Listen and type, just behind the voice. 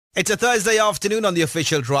It's a Thursday afternoon on the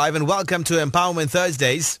official drive, and welcome to Empowerment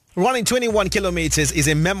Thursdays. Running 21 kilometers is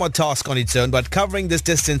a mammoth task on its own, but covering this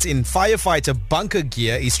distance in firefighter bunker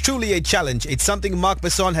gear is truly a challenge. It's something Mark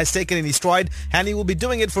Basson has taken in his stride, and he will be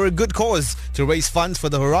doing it for a good cause, to raise funds for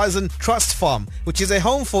the Horizon Trust Farm, which is a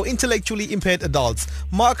home for intellectually impaired adults.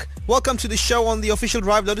 Mark, welcome to the show on the official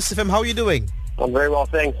drive, Lotus FM. How are you doing? I'm very well,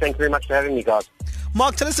 thanks. Thanks very much for having me, guys.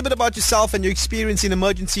 Mark, tell us a bit about yourself and your experience in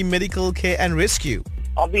emergency medical care and rescue.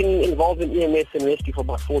 I've been involved in EMS and rescue for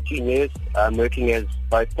about 14 years, working as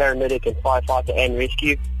both paramedic and firefighter and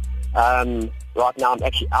rescue. Right now I'm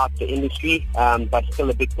actually out the industry, but still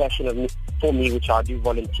a big passion for me, which I do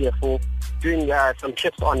volunteer for. Doing some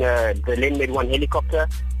shifts on the LENMED 1 helicopter,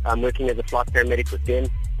 working as a flight paramedic with them,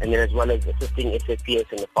 and then as well as assisting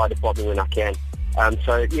SFPS and the fire department when I can.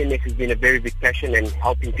 So EMS has been a very big passion, and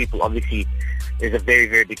helping people obviously is a very,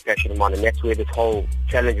 very big passion of mine, and that's where this whole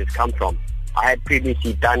challenge has come from. I had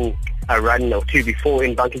previously done a run or two before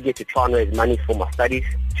in bunker gear to try and raise money for my studies,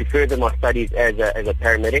 to further my studies as a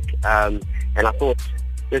paramedic, and I thought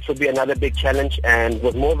this would be another big challenge, and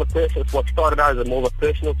was more of what started out as more of a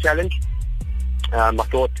personal challenge. I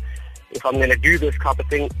thought, if I'm going to do this type of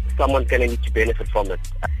thing, someone's going to need to benefit from it.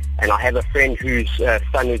 And I have a friend whose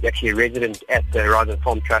son is actually a resident at the Horizon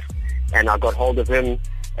Farm Trust, and I got hold of him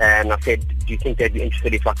and I said, do you think they'd be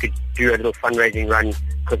interested if I could do a little fundraising run,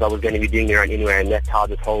 because I was going to be doing the run anyway, and that's how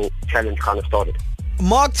this whole challenge kind of started.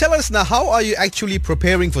 Mark, tell us now, how are you actually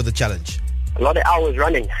preparing for the challenge? A lot of hours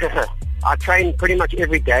running. I train pretty much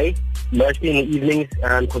every day, mostly in the evenings,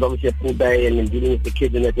 because obviously a full day and then dealing with the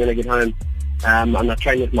kids and that when I get home. And I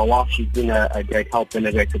train with my wife. She's been a great help and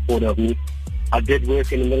a great supporter of me. I did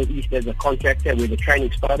work in the Middle East as a contractor where the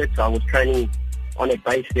training started, so I was training on a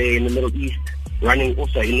base there in the Middle East, running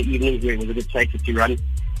also in the evenings where it was a bit safer to run.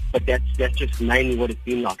 But that's just mainly what it's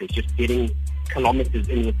been like. It's just getting kilometers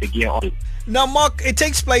in with the gear on. Now, Mark, it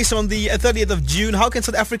takes place on the 30th of June. How can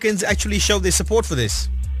South Africans actually show their support for this?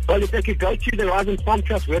 Well, if they could go to the Horizon Farm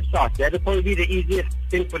Trust website, that would probably be the easiest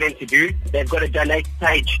thing for them to do. They've got a donate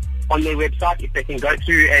page on their website if they can go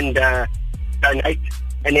through and donate.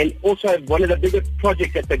 And then also one of the biggest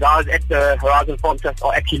projects that the guys at the Horizon Farm Trust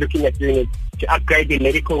are actually looking at doing is to upgrade their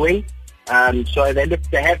medical wing. So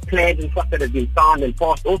they have plans and stuff that have been signed and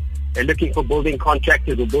passed off. They're looking for building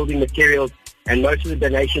contractors or building materials, and most of the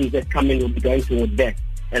donations that come in will be going towards that,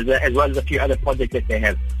 as well as a few other projects that they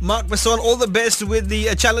have. Mark Basson, all the best with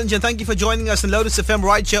the challenge, and thank you for joining us on Lotus FM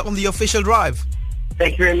right here on the official drive.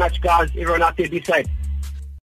 Thank you very much, guys. Everyone out there, be safe.